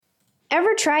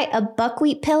Ever try a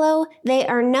buckwheat pillow? They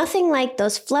are nothing like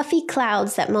those fluffy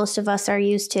clouds that most of us are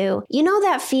used to. You know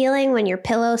that feeling when your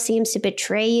pillow seems to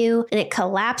betray you and it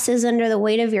collapses under the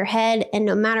weight of your head and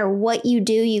no matter what you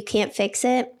do, you can't fix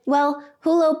it? Well,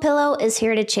 Hulo Pillow is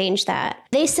here to change that.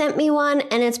 They sent me one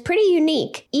and it's pretty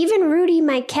unique. Even Rudy,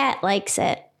 my cat, likes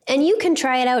it. And you can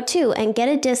try it out too and get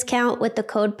a discount with the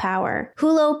code POWER.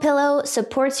 Hulo Pillow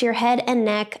supports your head and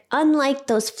neck, unlike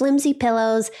those flimsy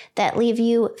pillows that leave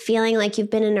you feeling like you've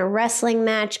been in a wrestling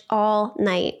match all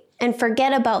night. And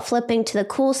forget about flipping to the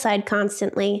cool side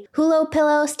constantly. Hulo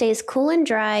Pillow stays cool and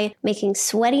dry, making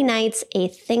sweaty nights a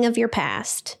thing of your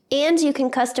past. And you can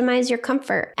customize your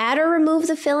comfort. Add or remove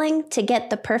the filling to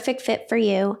get the perfect fit for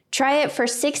you. Try it for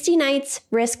 60 nights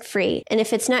risk-free. And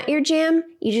if it's not your jam,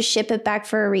 you just ship it back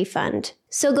for a refund.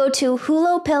 So go to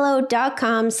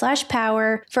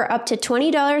hulopillow.com/power for up to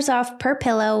 $20 off per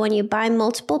pillow when you buy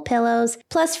multiple pillows,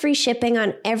 plus free shipping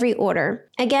on every order.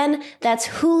 Again, that's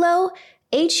Hulo,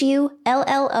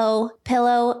 HULLO,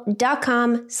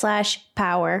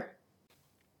 pillow.com/power.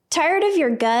 Tired of your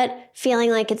gut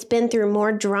feeling like it's been through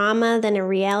more drama than a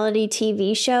reality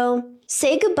TV show?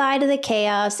 Say goodbye to the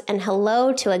chaos and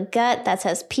hello to a gut that's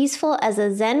as peaceful as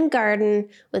a Zen garden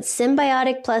with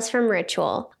Symbiotic Plus from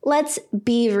Ritual. Let's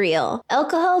be real.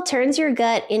 Alcohol turns your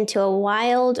gut into a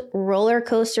wild roller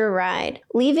coaster ride,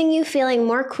 leaving you feeling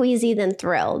more queasy than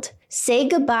thrilled. Say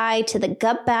goodbye to the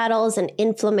gut battles and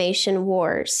inflammation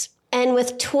wars. And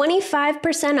with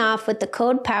 25% off with the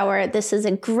code POWER, this is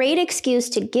a great excuse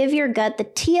to give your gut the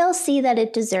TLC that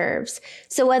it deserves.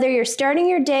 So whether you're starting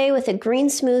your day with a green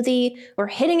smoothie or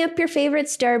hitting up your favorite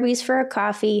Starbucks for a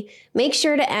coffee, make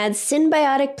sure to add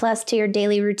Symbiotic Plus to your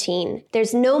daily routine.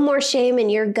 There's no more shame in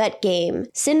your gut game.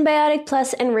 Symbiotic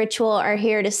Plus and Ritual are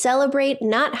here to celebrate,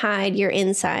 not hide, your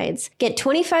insides. Get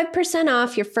 25%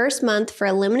 off your first month for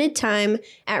a limited time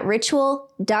at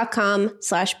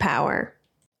ritual.com/power.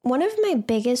 One of my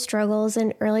biggest struggles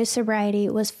in early sobriety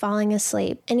was falling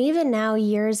asleep. And even now,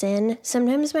 years in,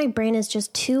 sometimes my brain is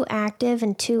just too active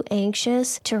and too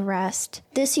anxious to rest.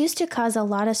 This used to cause a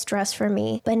lot of stress for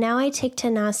me, but now I take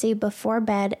Tanasi before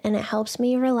bed and it helps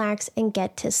me relax and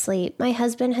get to sleep. My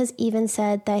husband has even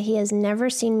said that he has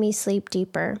never seen me sleep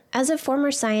deeper. As a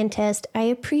former scientist, I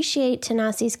appreciate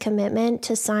Tanasi's commitment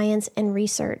to science and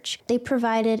research. They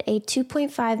provided a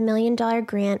 $2.5 million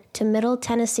grant to Middle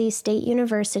Tennessee State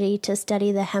University to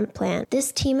study the hemp plant.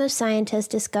 This team of scientists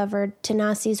discovered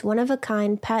Tanasi's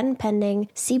one-of-a-kind patent-pending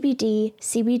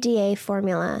CBD/CBDA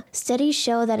formula. Studies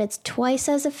show that it's twice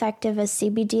as effective as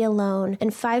CBD alone,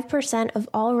 and 5% of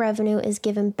all revenue is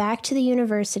given back to the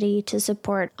university to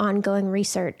support ongoing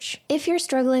research. If you're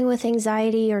struggling with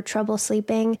anxiety or trouble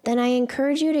sleeping, then I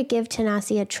encourage you to give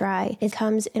Tanasi a try. It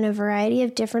comes in a variety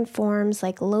of different forms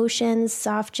like lotions,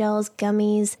 soft gels,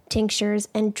 gummies, tinctures,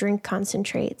 and drink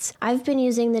concentrates. I've been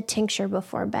using the tincture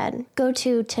before bed. Go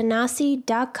to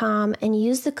tanasi.com and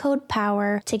use the code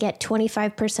POWER to get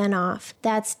 25% off.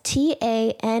 That's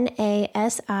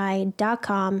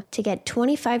TANASI.com to get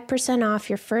 25% off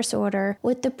your first order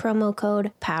with the promo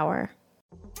code POWER.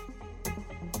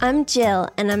 I'm Jill,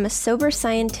 and I'm a sober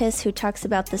scientist who talks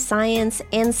about the science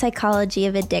and psychology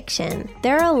of addiction.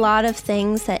 There are a lot of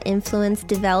things that influence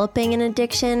developing an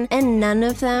addiction, and none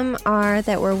of them are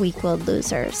that we're weak-willed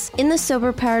losers. In the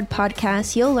Sober Powered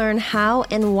podcast, you'll learn how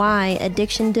and why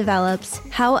addiction develops,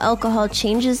 how alcohol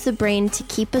changes the brain to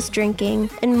keep us drinking,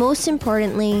 and most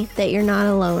importantly, that you're not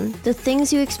alone. The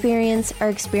things you experience are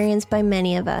experienced by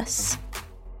many of us.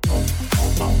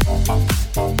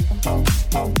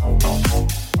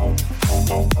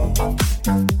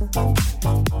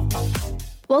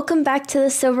 Welcome back to the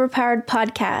Sober Powered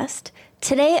podcast.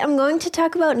 Today I'm going to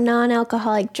talk about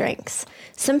non-alcoholic drinks.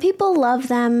 Some people love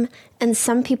them and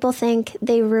some people think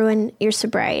they ruin your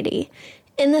sobriety.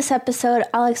 In this episode,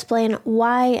 I'll explain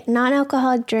why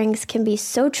non-alcoholic drinks can be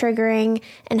so triggering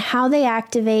and how they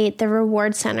activate the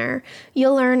reward center.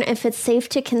 You'll learn if it's safe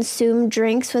to consume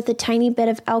drinks with a tiny bit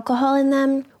of alcohol in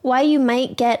them, why you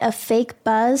might get a fake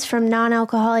buzz from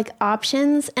non-alcoholic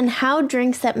options, and how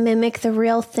drinks that mimic the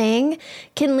real thing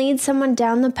can lead someone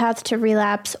down the path to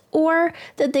relapse, or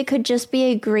that they could just be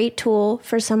a great tool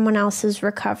for someone else's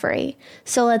recovery.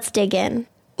 So let's dig in.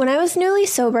 When I was newly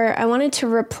sober, I wanted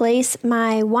to replace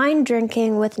my wine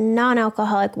drinking with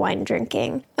non-alcoholic wine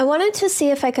drinking. I wanted to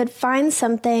see if I could find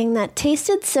something that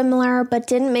tasted similar but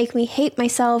didn't make me hate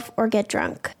myself or get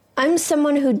drunk. I'm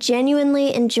someone who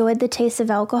genuinely enjoyed the taste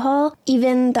of alcohol,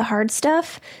 even the hard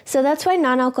stuff, so that's why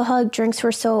non-alcoholic drinks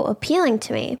were so appealing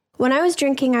to me. When I was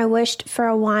drinking, I wished for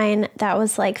a wine that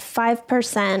was like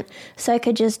 5% so I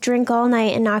could just drink all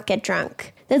night and not get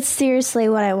drunk. That's seriously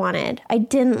what I wanted. I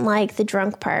didn't like the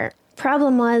drunk part.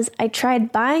 Problem was, I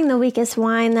tried buying the weakest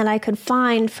wine that I could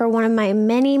find for one of my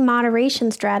many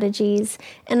moderation strategies,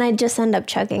 and I'd just end up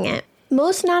chugging it.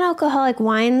 Most non-alcoholic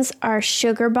wines are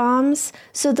sugar bombs,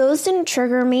 so those didn't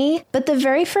trigger me, but the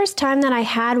very first time that I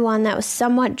had one that was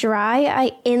somewhat dry,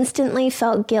 I instantly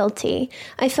felt guilty.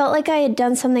 I felt like I had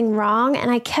done something wrong, and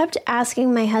I kept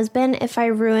asking my husband if I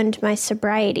ruined my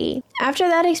sobriety. After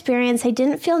that experience, I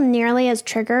didn't feel nearly as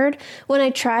triggered when I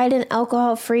tried an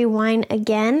alcohol-free wine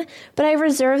again, but I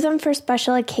reserve them for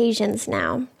special occasions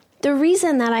now. The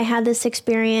reason that I had this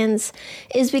experience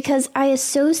is because I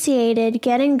associated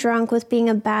getting drunk with being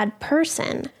a bad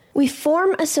person. We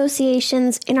form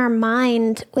associations in our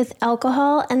mind with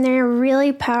alcohol, and they're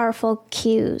really powerful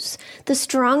cues. The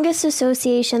strongest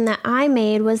association that I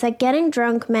made was that getting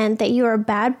drunk meant that you are a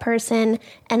bad person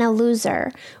and a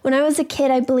loser. When I was a kid,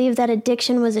 I believed that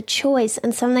addiction was a choice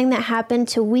and something that happened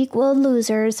to weak-willed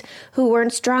losers who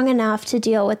weren't strong enough to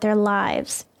deal with their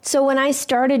lives. So when I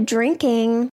started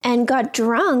drinking and got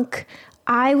drunk,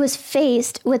 I was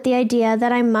faced with the idea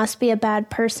that I must be a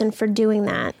bad person for doing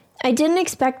that. I didn't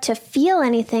expect to feel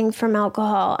anything from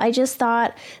alcohol. I just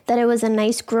thought that it was a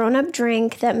nice grown-up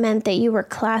drink that meant that you were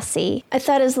classy. I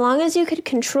thought as long as you could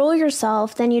control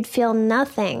yourself, then you'd feel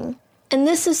nothing. And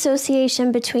this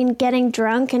association between getting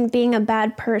drunk and being a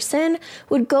bad person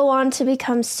would go on to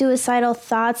become suicidal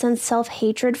thoughts and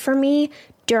self-hatred for me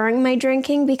during my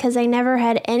drinking because I never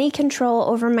had any control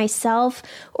over myself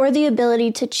or the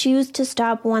ability to choose to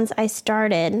stop once I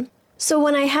started. So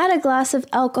when I had a glass of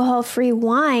alcohol-free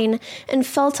wine and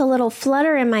felt a little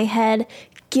flutter in my head,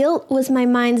 guilt was my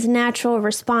mind's natural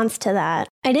response to that.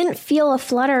 I didn't feel a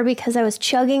flutter because I was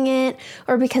chugging it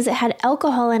or because it had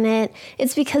alcohol in it.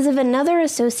 It's because of another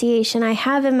association I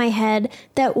have in my head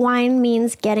that wine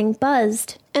means getting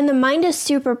buzzed. And the mind is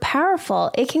super powerful.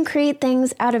 It can create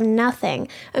things out of nothing.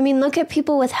 I mean, look at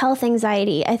people with health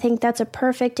anxiety. I think that's a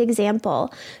perfect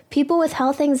example. People with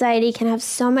health anxiety can have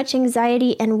so much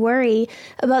anxiety and worry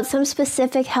about some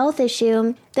specific health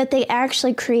issue that they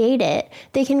actually create it.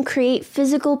 They can create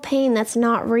physical pain that's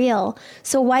not real.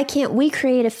 So why can't we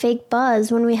create a fake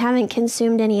buzz when we haven't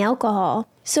consumed any alcohol?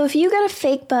 So if you get a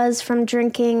fake buzz from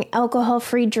drinking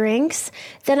alcohol-free drinks,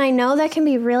 then I know that can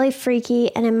be really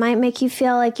freaky and it might make you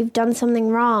feel like you've done something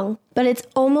wrong. But it's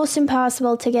almost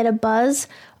impossible to get a buzz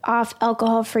off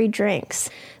alcohol-free drinks.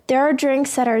 There are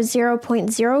drinks that are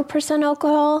 0.0%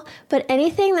 alcohol, but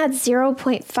anything that's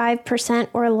 0.5%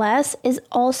 or less is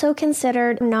also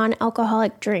considered a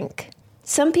non-alcoholic drink.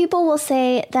 Some people will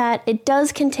say that it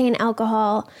does contain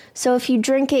alcohol, so if you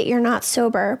drink it, you're not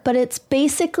sober, but it's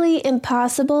basically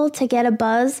impossible to get a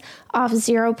buzz off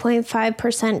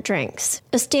 0.5% drinks.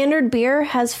 A standard beer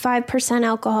has 5%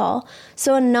 alcohol,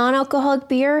 so a non-alcoholic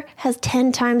beer has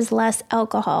 10 times less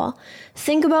alcohol.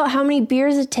 Think about how many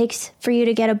beers it takes for you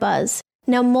to get a buzz.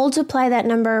 Now multiply that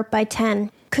number by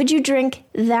 10. Could you drink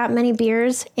that many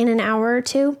beers in an hour or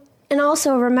two? And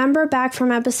also, remember back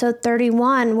from episode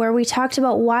 31 where we talked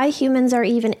about why humans are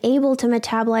even able to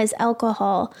metabolize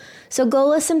alcohol. So go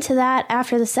listen to that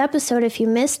after this episode if you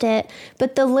missed it.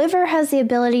 But the liver has the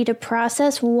ability to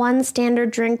process one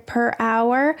standard drink per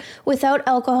hour without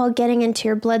alcohol getting into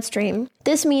your bloodstream.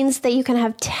 This means that you can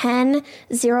have 10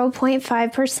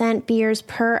 0.5% beers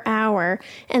per hour,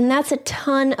 and that's a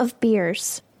ton of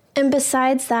beers. And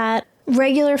besides that,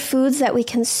 regular foods that we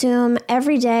consume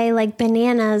every day, like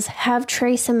bananas, have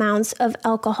trace amounts of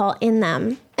alcohol in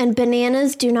them. And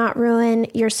bananas do not ruin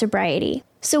your sobriety.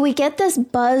 So we get this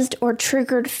buzzed or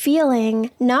triggered feeling,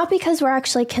 not because we're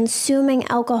actually consuming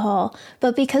alcohol,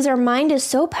 but because our mind is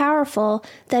so powerful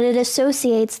that it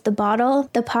associates the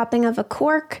bottle, the popping of a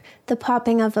cork, the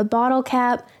popping of a bottle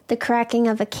cap, the cracking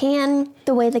of a can,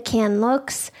 the way the can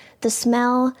looks, the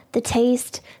smell, the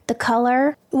taste, the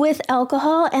color, with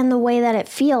alcohol and the way that it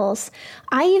feels.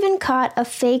 I even caught a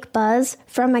fake buzz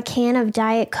from a can of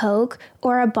Diet Coke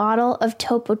or a bottle of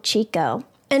Topo Chico.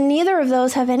 And neither of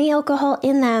those have any alcohol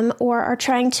in them or are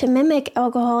trying to mimic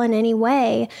alcohol in any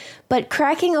way, but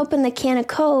cracking open the can of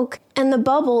Coke and the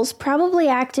bubbles probably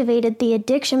activated the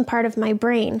addiction part of my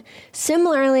brain.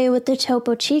 Similarly with the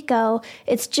Topo Chico,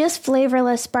 it's just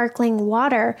flavorless sparkling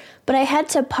water, but I had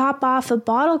to pop off a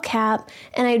bottle cap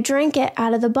and I drank it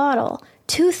out of the bottle.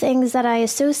 Two things that I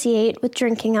associate with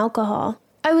drinking alcohol.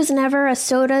 I was never a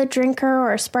soda drinker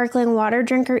or a sparkling water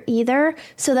drinker either,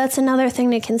 so that's another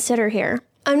thing to consider here.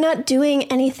 I'm not doing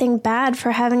anything bad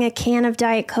for having a can of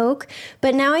Diet Coke,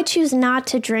 but now I choose not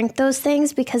to drink those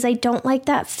things because I don't like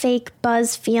that fake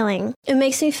buzz feeling. It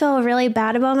makes me feel really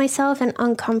bad about myself and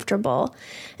uncomfortable.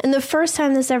 And the first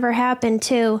time this ever happened,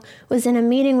 too, was in a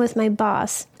meeting with my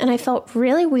boss, and I felt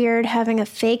really weird having a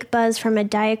fake buzz from a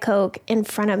Diet Coke in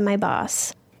front of my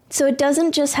boss. So it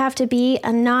doesn't just have to be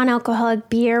a non-alcoholic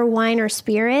beer, wine, or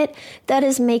spirit that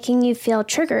is making you feel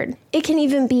triggered. It can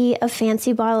even be a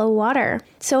fancy bottle of water.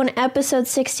 So in episode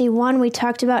 61, we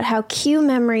talked about how cue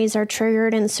memories are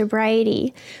triggered in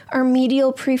sobriety. Our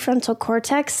medial prefrontal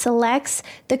cortex selects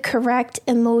the correct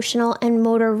emotional and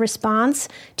motor response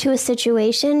to a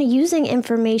situation using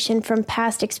information from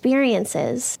past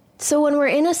experiences. So when we're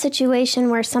in a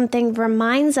situation where something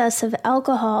reminds us of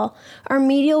alcohol, our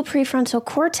medial prefrontal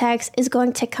cortex is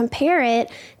going to compare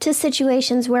it to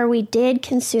situations where we did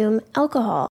consume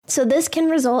alcohol. So this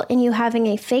can result in you having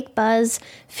a fake buzz,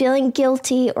 feeling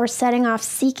guilty, or setting off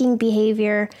seeking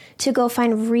behavior to go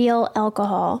find real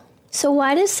alcohol. So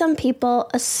why do some people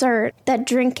assert that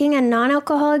drinking a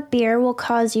non-alcoholic beer will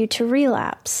cause you to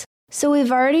relapse? So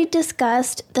we've already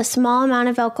discussed the small amount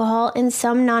of alcohol in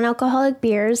some non-alcoholic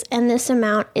beers, and this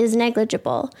amount is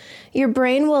negligible. Your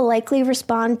brain will likely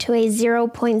respond to a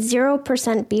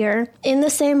 0.0% beer in the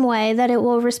same way that it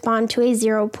will respond to a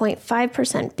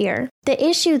 0.5% beer. The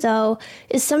issue, though,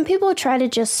 is some people try to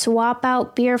just swap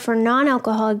out beer for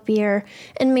non-alcoholic beer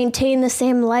and maintain the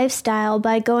same lifestyle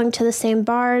by going to the same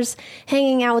bars,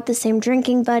 hanging out with the same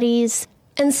drinking buddies,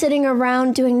 and sitting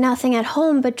around doing nothing at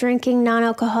home but drinking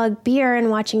non-alcoholic beer and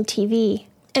watching TV.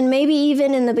 And maybe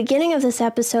even in the beginning of this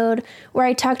episode, where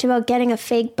I talked about getting a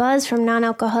fake buzz from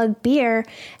non-alcoholic beer,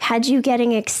 had you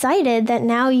getting excited that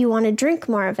now you want to drink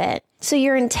more of it. So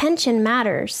your intention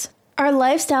matters. Our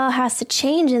lifestyle has to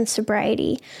change in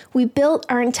sobriety. We built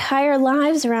our entire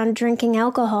lives around drinking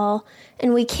alcohol,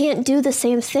 and we can't do the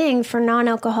same thing for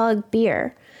non-alcoholic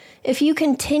beer. If you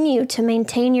continue to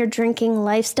maintain your drinking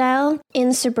lifestyle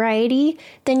in sobriety,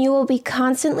 then you will be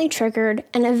constantly triggered,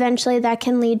 and eventually that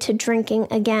can lead to drinking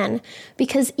again.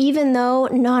 Because even though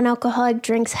non-alcoholic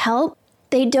drinks help,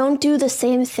 they don't do the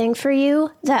same thing for you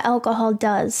that alcohol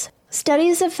does.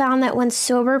 Studies have found that when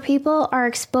sober people are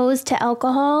exposed to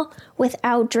alcohol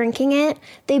without drinking it,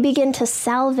 they begin to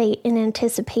salivate in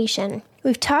anticipation.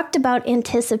 We've talked about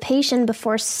anticipation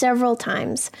before several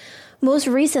times. Most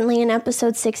recently in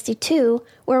episode 62,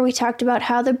 where we talked about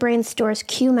how the brain stores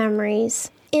cue memories.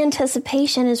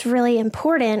 Anticipation is really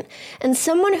important, and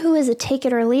someone who is a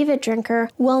take-it-or-leave-it drinker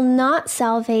will not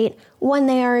salivate when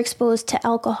they are exposed to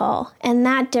alcohol, and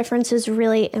that difference is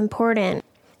really important.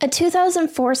 A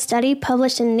 2004 study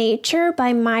published in Nature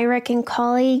by Myrick and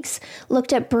colleagues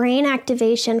looked at brain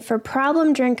activation for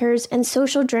problem drinkers and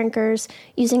social drinkers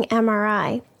using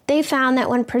MRI. They found that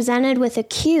when presented with a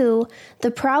cue,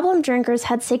 the problem drinkers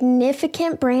had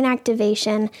significant brain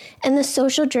activation and the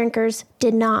social drinkers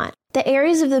did not. The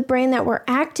areas of the brain that were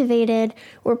activated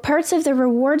were parts of the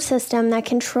reward system that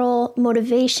control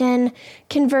motivation,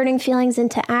 converting feelings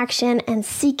into action, and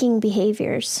seeking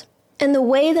behaviors. And the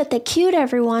way that they cued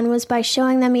everyone was by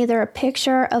showing them either a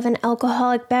picture of an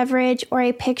alcoholic beverage or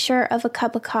a picture of a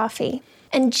cup of coffee.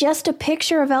 And just a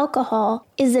picture of alcohol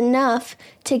is enough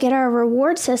to get our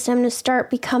reward system to start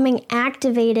becoming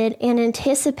activated and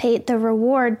anticipate the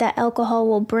reward that alcohol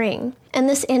will bring. And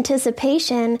this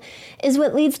anticipation is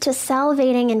what leads to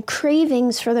salivating and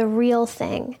cravings for the real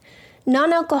thing.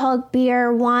 Non-alcoholic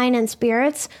beer, wine, and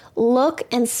spirits look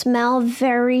and smell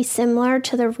very similar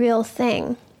to the real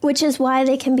thing, which is why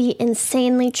they can be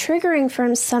insanely triggering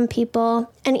for some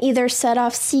people and either set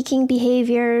off seeking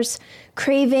behaviors,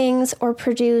 cravings, or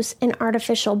produce an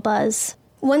artificial buzz.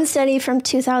 One study from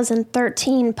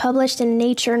 2013, published in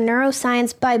Nature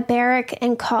Neuroscience by Barrick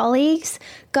and colleagues,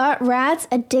 got rats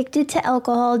addicted to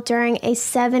alcohol during a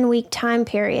 7-week time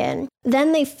period.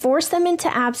 Then they forced them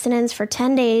into abstinence for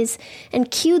 10 days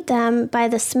and cued them by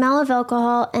the smell of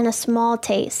alcohol and a small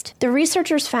taste. The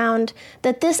researchers found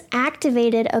that this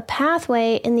activated a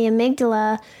pathway in the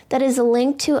amygdala that is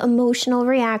linked to emotional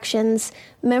reactions,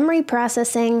 memory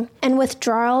processing, and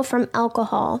withdrawal from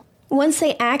alcohol. Once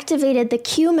they activated the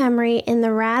cue memory in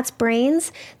the rats'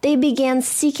 brains, they began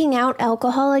seeking out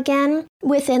alcohol again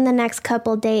within the next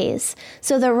couple days.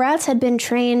 So the rats had been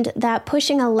trained that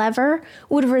pushing a lever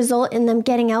would result in them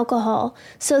getting alcohol.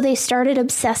 So they started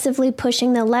obsessively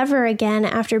pushing the lever again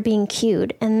after being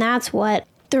cued. And that's what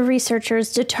the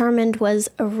researchers determined was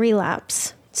a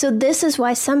relapse. So this is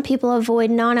why some people avoid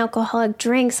non-alcoholic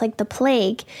drinks like the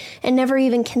plague and never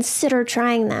even consider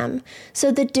trying them.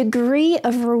 So the degree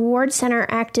of reward center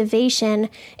activation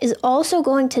is also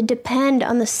going to depend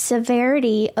on the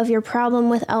severity of your problem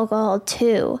with alcohol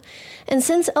too. And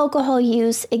since alcohol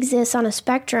use exists on a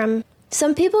spectrum,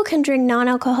 some people can drink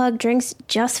non-alcoholic drinks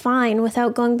just fine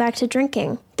without going back to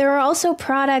drinking. There are also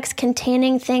products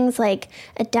containing things like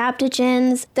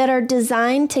adaptogens that are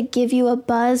designed to give you a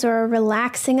buzz or a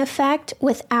relaxing effect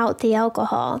without the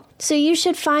alcohol. So you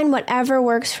should find whatever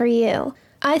works for you.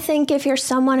 I think if you're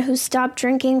someone who stopped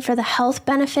drinking for the health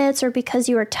benefits or because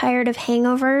you are tired of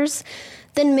hangovers,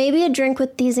 then maybe a drink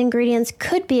with these ingredients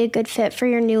could be a good fit for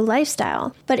your new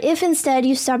lifestyle. But if instead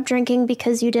you stopped drinking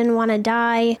because you didn't want to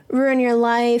die, ruin your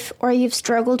life, or you've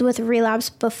struggled with relapse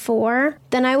before,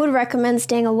 then I would recommend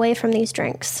staying away from these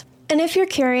drinks. And if you're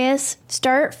curious,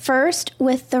 start first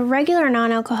with the regular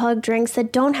non-alcoholic drinks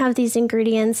that don't have these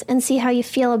ingredients and see how you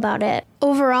feel about it.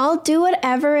 Overall, do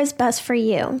whatever is best for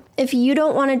you. If you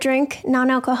don't want to drink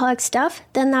non-alcoholic stuff,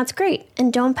 then that's great,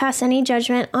 and don't pass any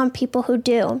judgment on people who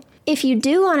do. If you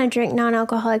do want to drink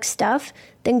non-alcoholic stuff,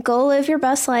 then go live your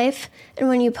best life, and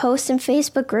when you post in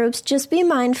Facebook groups, just be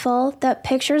mindful that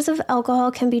pictures of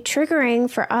alcohol can be triggering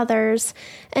for others,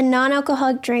 and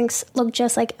non-alcoholic drinks look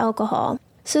just like alcohol.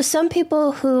 So some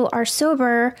people who are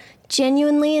sober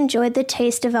genuinely enjoyed the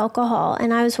taste of alcohol,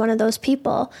 and I was one of those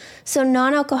people. So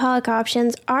non-alcoholic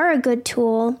options are a good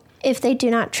tool if they do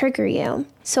not trigger you.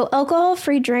 So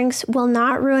alcohol-free drinks will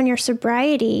not ruin your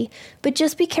sobriety, but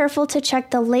just be careful to check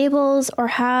the labels or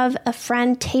have a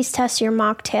friend taste test your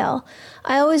mocktail.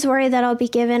 I always worry that I'll be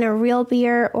given a real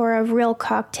beer or a real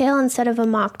cocktail instead of a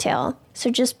mocktail.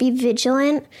 So just be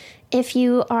vigilant if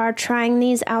you are trying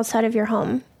these outside of your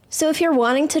home. So if you're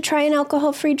wanting to try an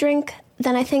alcohol-free drink,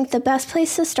 then I think the best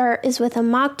place to start is with a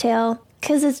mocktail,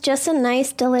 because it's just a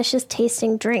nice, delicious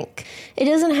tasting drink. It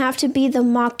doesn't have to be the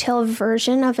mocktail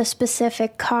version of a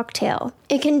specific cocktail.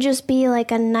 It can just be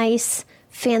like a nice,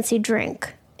 fancy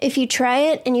drink. If you try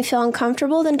it and you feel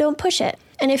uncomfortable, then don't push it.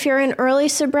 And if you're in early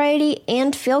sobriety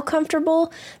and feel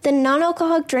comfortable, then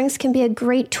non-alcoholic drinks can be a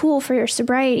great tool for your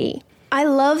sobriety. I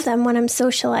love them when I'm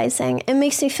socializing. It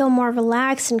makes me feel more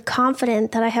relaxed and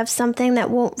confident that I have something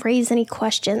that won't raise any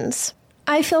questions.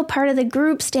 I feel part of the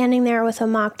group standing there with a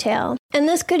mocktail. And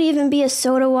this could even be a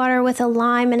soda water with a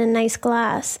lime in a nice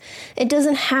glass. It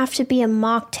doesn't have to be a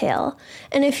mocktail.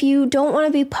 And if you don't want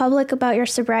to be public about your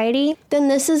sobriety, then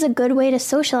this is a good way to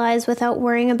socialize without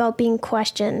worrying about being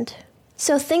questioned.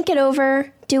 So think it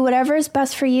over, do whatever is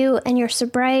best for you and your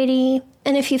sobriety.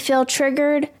 And if you feel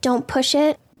triggered, don't push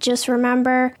it. Just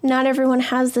remember, not everyone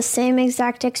has the same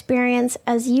exact experience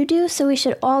as you do, so we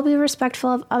should all be respectful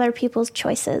of other people's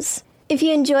choices. If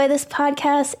you enjoy this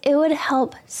podcast, it would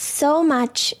help so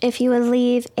much if you would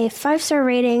leave a 5-star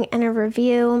rating and a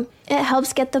review. It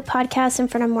helps get the podcast in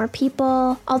front of more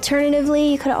people.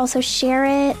 Alternatively, you could also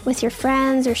share it with your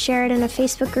friends or share it in a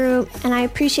Facebook group. And I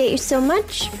appreciate you so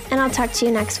much, and I'll talk to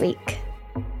you next week.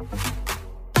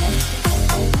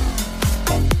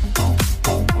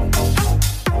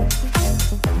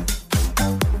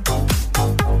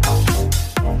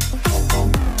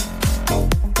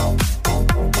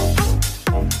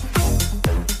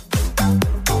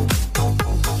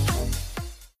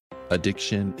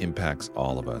 Addiction impacts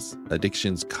all of us.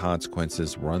 Addiction's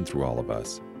consequences run through all of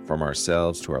us. From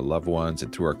ourselves to our loved ones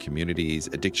and through our communities,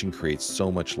 addiction creates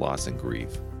so much loss and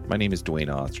grief. My name is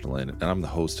Dwayne Osterlin, and I'm the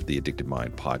host of the Addicted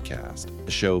Mind podcast,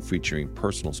 a show featuring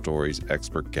personal stories,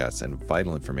 expert guests, and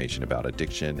vital information about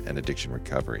addiction and addiction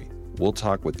recovery. We'll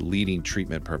talk with leading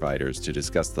treatment providers to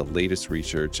discuss the latest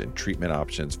research and treatment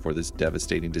options for this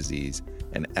devastating disease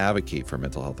and advocate for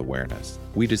mental health awareness.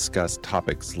 We discuss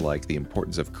topics like the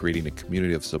importance of creating a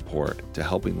community of support, to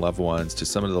helping loved ones, to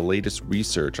some of the latest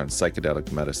research on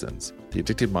psychedelic medicines. The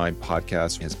Addicted Mind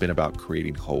podcast has been about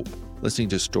creating hope, listening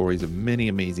to stories of many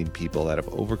amazing people that have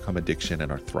overcome addiction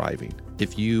and are thriving.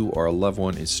 If you or a loved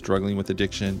one is struggling with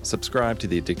addiction, subscribe to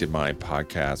the Addicted Mind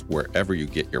podcast wherever you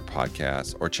get your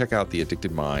podcasts, or check out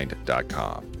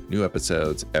theaddictedmind.com. New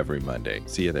episodes every Monday.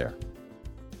 See you there.